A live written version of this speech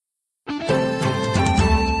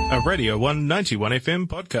Radio 191 FM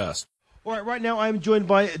podcast. All right now I'm joined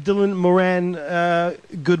by Dylan Moran.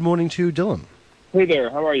 Good morning to you, Dylan. Hey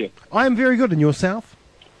there, how are you? I am very good, and yourself?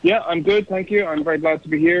 Yeah, I'm good, thank you. I'm very glad to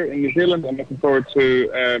be here in New Zealand. I'm looking forward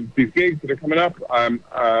to these gigs that are coming up.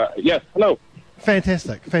 Yes, hello.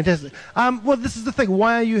 Fantastic. Well, this is the thing.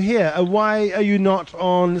 Why are you here? Why are you not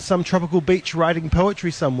on some tropical beach writing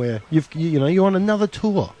poetry somewhere? You're on another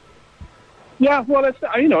tour. Yeah, well, it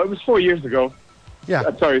was 4 years ago.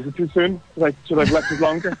 Yeah. Sorry, is it too soon? Should I have left it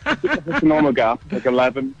longer? It's a normal gap, like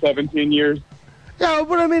 11, 17 years. Yeah,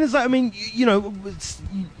 what I mean is,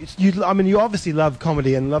 you obviously love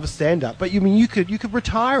comedy and love stand-up, but you could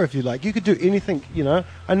retire if you like. You could do anything,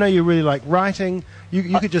 I know you really like writing.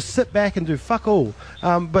 You could just sit back and do fuck all.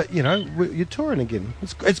 But, you're touring again.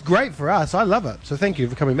 It's great for us. I love it. So thank you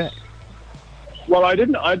for coming back. Well, I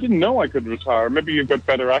didn't know I could retire. Maybe you've got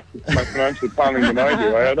better access to my financial planning than I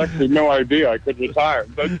do. I had actually no idea I could retire.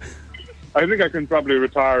 But I think I can probably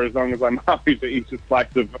retire as long as I'm happy to eat a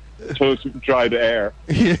slice of toast dried air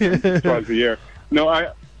twice a year. No,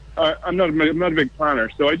 I'm not a big planner,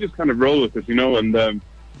 so I just kind of roll with it, and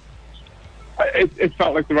it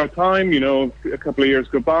felt like the right time. A couple of years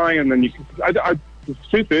go by, and then the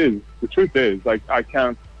truth is, like, if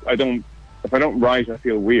I don't write, I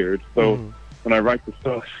feel weird. So when I write the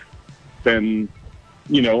stuff, then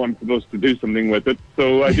I'm supposed to do something with it.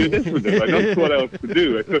 So I do this with it. I don't know what else to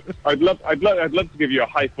do. I'd love to give you a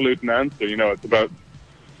highfalutin answer. It's about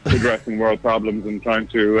addressing world problems and trying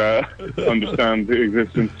to understand the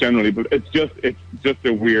existence generally. But it's just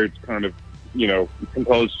a weird kind of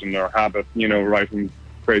compulsion or habit. Writing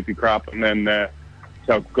crazy crap and then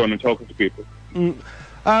going and talking to people.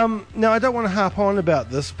 Now, I don't want to harp on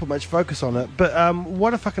about this, put much focus on it, but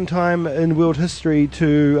what a fucking time in world history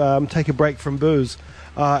to take a break from booze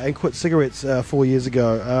and quit cigarettes 4 years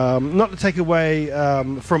ago. Not to take away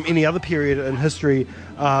from any other period in history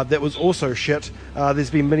that was also shit.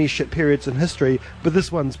 There's been many shit periods in history, but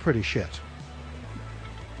this one's pretty shit.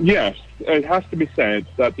 Yes, it has to be said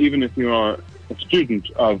that even if you are a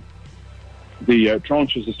student of the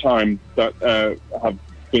tranches of time that have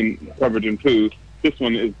been covered in poo, this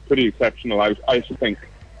one is pretty exceptional, I should think.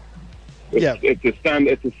 It's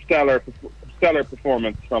a stellar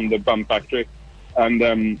performance from the Bum Factory, and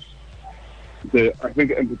I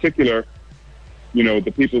think in particular,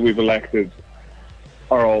 the people we've elected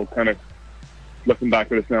are all kind of looking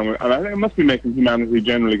back at us now, and I think it must be making humanity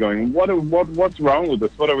generally going, what's wrong with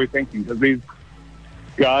us? What are we thinking? Because these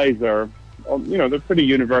guys are, they're pretty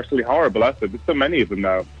universally horrible. I said there's so many of them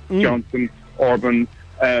now. Johnson, Orban,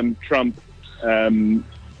 Trump.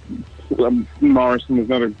 Morrison is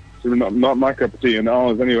not my cup of tea and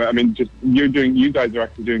all. Anyway, I mean, you guys are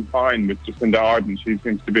actually doing fine with Jacinda Ardern. She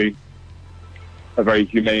seems to be a very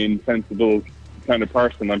humane, sensible kind of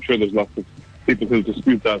person. I'm sure there's lots of people who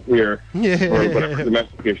dispute that here or whatever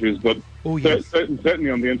domestic issues, but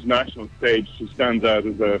certainly on the international stage, she stands out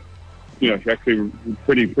as she actually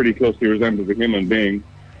pretty closely resembles a human being.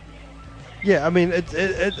 Yeah, I mean,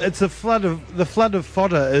 it's the flood of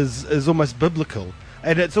fodder is almost biblical,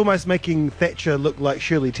 and it's almost making Thatcher look like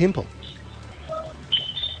Shirley Temple.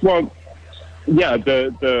 Well, yeah,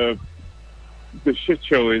 the shit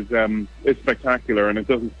show is spectacular, and it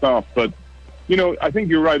doesn't stop. But I think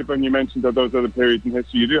you're right when you mentioned that those other periods in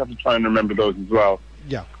history. You do have to try and remember those as well.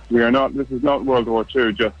 Yeah, This is not World War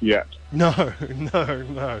II just yet. No.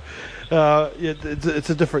 It's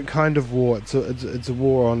a different kind of war. It's a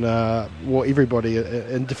war on everybody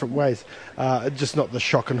in different ways. Just not the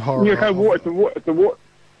shock and horror. Yeah,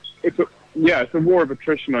 It's a war of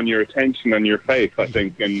attrition on your attention and your faith. I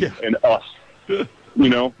think in us,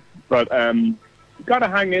 But you've got to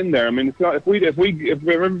hang in there. I mean, it's not if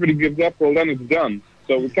everybody gives up, well then it's done.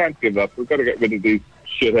 So we can't give up. We've got to get rid of these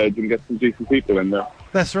shitheads and get some decent people in there.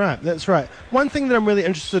 That's right. One thing that I'm really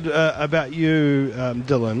interested about you,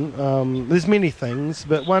 Dylan, there's many things,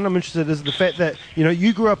 but one I'm interested in is the fact that,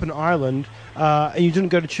 you grew up in Ireland and you didn't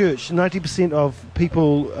go to church. 90% of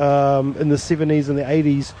people in the 70s and the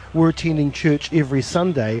 80s were attending church every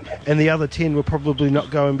Sunday, and the other 10 were probably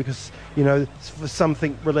not going because, for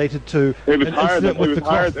something related to It was higher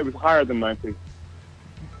than 90.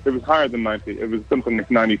 It was higher than 90. It was something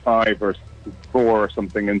like 95 or 4 or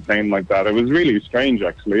something insane like that. It was really strange,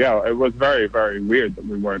 actually. Yeah, it was very, very weird that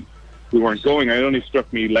we weren't going. It only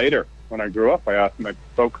struck me later when I grew up. I asked my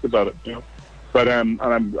folks about it, But and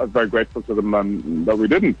I'm very grateful to them that we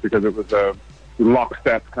didn't, because it was a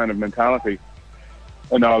lockstep kind of mentality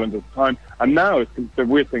in Ireland at the time. And now the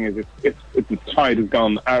weird thing is the tide has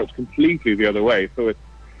gone out completely the other way. So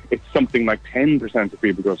it's something like 10% of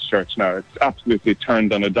people go to church now. It's absolutely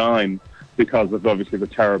turned on a dime. because of obviously the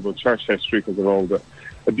terrible church history, because of all the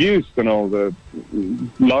abuse and all the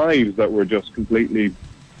lives that were just completely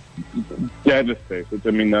devastated.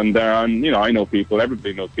 I mean, and I know people,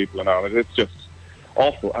 everybody knows people in Ireland. It's just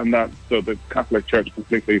awful, and so the Catholic Church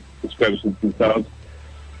completely discredited themselves,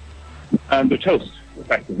 and they're toast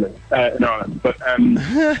effectively in Ireland. But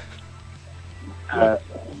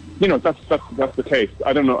that's the case.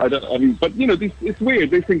 I don't know. But it's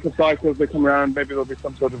weird. These things are cycles. They come around. Maybe there'll be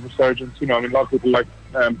some sort of resurgence. I mean, a lot of people like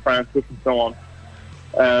Francis and so on.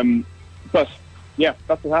 But yeah,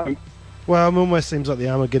 that's what happened. Well, it almost seems like the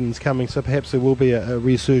Armageddon's coming, so perhaps there will be a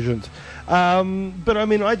resurgence. But I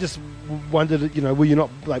mean, I just wondered, were you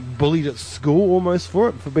not like bullied at school almost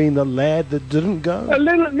for being the lad that didn't go? A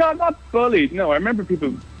little, no, not bullied. No, I remember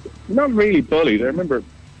people, not really bullied. I remember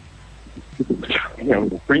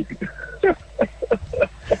people, freak.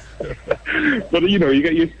 But you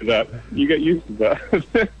get used to that.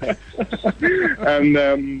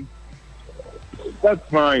 And that's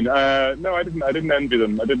fine. No, I didn't envy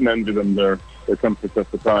them. I didn't envy them their comforts at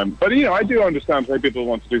the time. But I do understand why people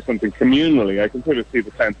want to do something communally. I can sort of see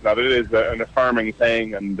the sense that it is an affirming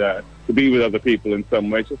thing, and to be with other people in some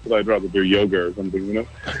way. Just that I'd rather do yoga or something,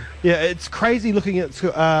 Yeah, it's crazy looking at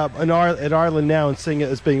Ireland now and seeing it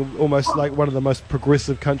as being almost like one of the most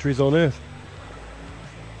progressive countries on earth.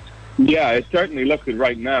 Yeah, it certainly looks it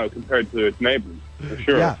right now compared to its neighbours, for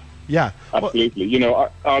sure. Yeah, absolutely.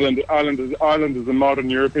 Well, Ireland is a modern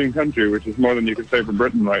European country, which is more than you can say for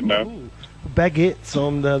Britain right now. Ooh, baguettes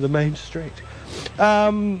on the main street.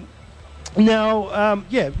 Now,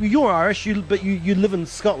 you're Irish, but you live in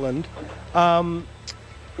Scotland.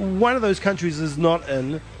 One of those countries is not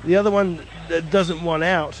in. The other one doesn't want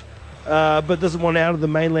out, but doesn't want out of the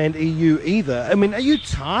mainland EU either. I mean, are you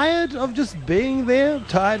tired of just being there?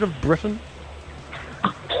 Tired of Britain?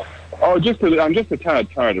 Oh, I'm just a tad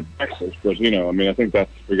tired of Brexit, but I think that's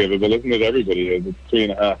forgivable, isn't it? Everybody is. It's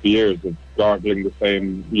 3.5 years of gargling the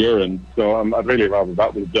same urine, so I'd really rather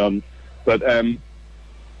that was done. But Britain's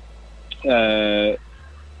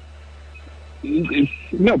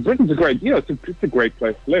a great, it's a great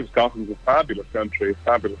place to live. Scotland's a fabulous country, a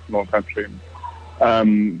fabulous small country.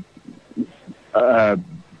 And I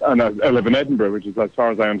live in Edinburgh, which is, as far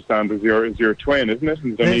as I understand, is your twin, isn't it?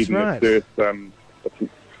 And Dunedin, that's right.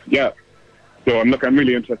 Yeah, so I'm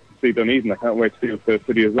really interested to see Dunedin. I can't wait to see what the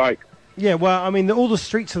city is like. Yeah, well, I mean, all the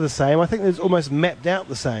streets are the same. I think there's almost mapped out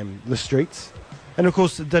the same, the streets. And of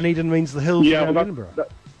course, Dunedin means the hills around Edinburgh.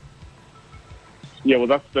 That's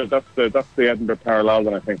the Edinburgh parallel,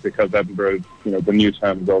 then I think, because Edinburgh, the new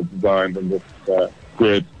town is all designed in this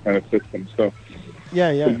grid kind of system. So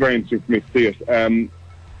it's very interesting for me to see it.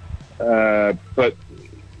 But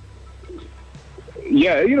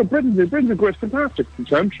yeah, Britain's a great, fantastic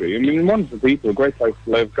country. I mean, wonderful people, a great place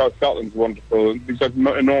to live. Scotland's wonderful. There's an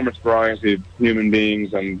enormous variety of human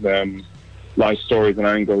beings and life stories and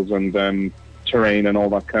angles and terrain and all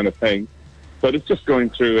that kind of thing. But it's just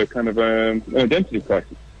going through a kind of an identity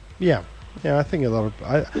crisis. Yeah, I think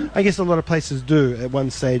I guess a lot of places do at one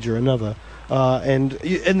stage or another. And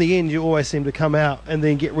in the end, you always seem to come out and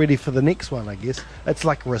then get ready for the next one, I guess. It's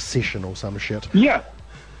like a recession or some shit. Yeah.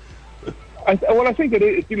 I think it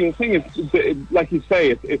is. The thing is, like you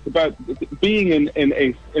say, it's about being in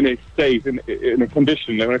a state, in a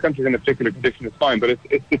condition. When a country's in a particular condition, it's fine. But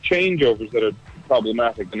it's the changeovers that are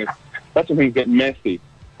problematic, and that's when things get messy.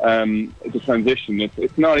 The transition,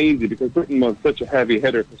 it's not easy because Britain was such a heavy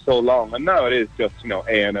hitter for so long, and now it is just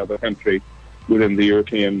another country within the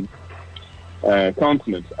European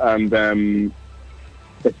continent, and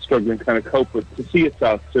it's struggling to kind of cope with, to see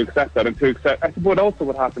itself, to accept that, and to accept. I think what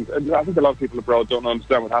happens, and I think a lot of people abroad don't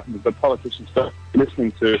understand what happens, is that politicians start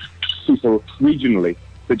listening to people regionally.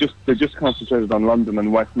 They're just concentrated on London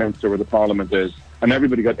and Westminster, where the Parliament is, and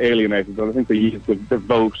everybody got alienated. And I think they used the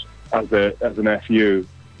vote as an FU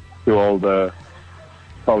to all the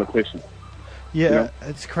politicians. Yeah,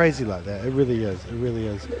 it's crazy like that. It really is. It really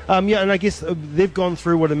is. And I guess they've gone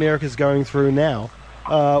through what America's going through now.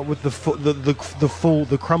 With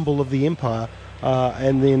the crumble of the empire,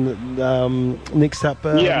 and then next up,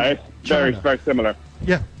 it's China. very similar.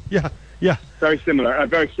 Yeah. Very similar, and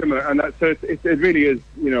so it really is.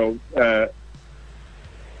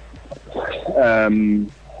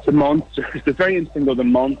 The monsters. It's very interesting, though, the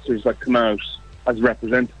monsters that come out as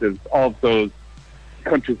representatives of those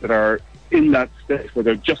countries that are in that state where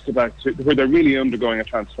they're where they're really undergoing a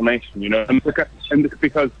transformation. And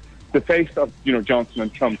because the face of Johnson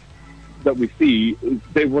and Trump that we see,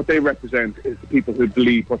 what they represent is the people who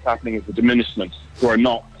believe what's happening is a diminishment, who are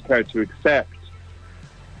not prepared to accept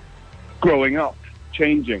growing up,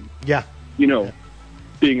 changing. Yeah.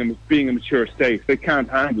 being a mature state. They can't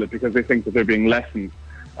handle it because they think that they're being lessened,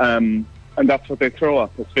 and that's what they throw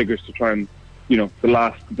up as figures to try and, the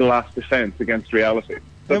last defense against reality.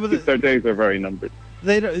 Their days are very numbered.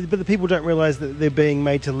 But the people don't realise that they're being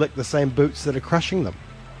made to lick the same boots that are crushing them.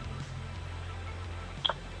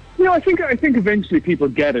 I think eventually people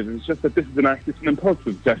get it. It's just that this is it's an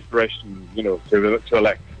impulsive desperation, to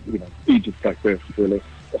elect, Egypt like this, really.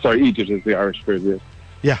 Sorry, Egypt is the Irish phrase.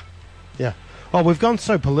 Yeah. Oh, we've gone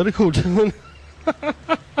so political, Dylan.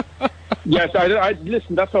 Yes, I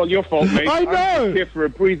listen. That's all your fault, mate. I know. I'm just here for a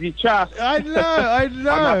breezy chat. I know. I'm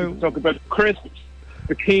happy to talk about crisps,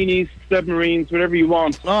 bikinis, submarines, whatever you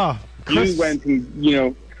want. Oh, crisps. You went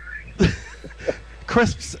and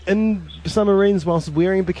Crisps in submarines whilst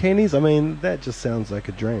wearing bikinis? I mean, that just sounds like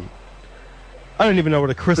a dream. I don't even know what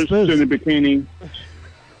a crisp crisps is. in a bikini.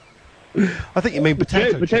 I think you mean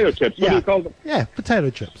potato chips. What do you call them? Yeah, potato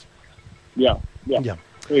chips. Yeah. There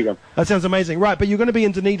you go. That sounds amazing. Right, but you're going to be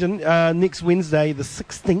in Dunedin next Wednesday, the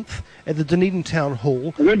 16th, at the Dunedin Town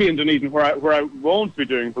Hall. I'm going to be in Dunedin where I won't be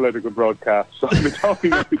doing political broadcasts. So I'll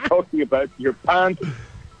be talking about your pants.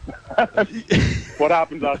 What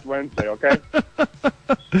happened last Wednesday, okay?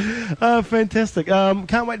 Fantastic.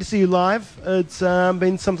 Can't wait to see you live. It's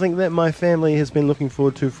been something that my family has been looking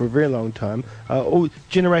forward to for a very long time. All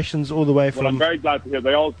generations all the way from... Well, I'm very glad to hear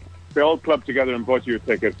they all clubbed together and bought you a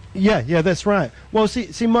ticket. Yeah, that's right. Well,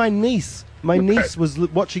 see, my niece was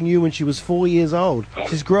watching you when she was 4 years old.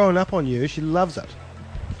 She's growing up on you. She loves it.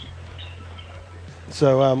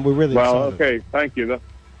 So we're really excited. Well, okay, thank you.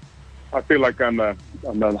 I feel like I'm a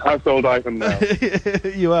household item now.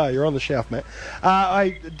 You are. You're on the shelf, mate.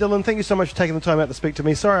 Dylan, thank you so much for taking the time out to speak to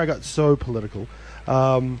me. Sorry I got so political,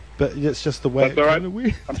 but it's just the way. That's all right.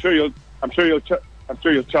 I'm sure you'll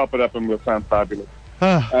chop it up and we'll sound fabulous.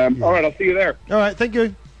 Yeah. All right, I'll see you there. All right, thank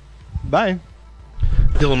you. Bye.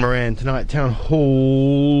 Dylan Moran tonight, Town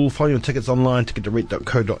Hall. Find your tickets online,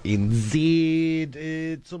 ticketdirect.co.nz.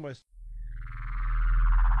 It's almost.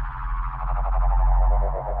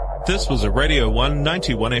 This was a Radio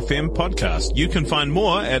 191 FM podcast. You can find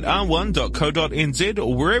more at r1.co.nz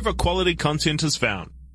or wherever quality content is found.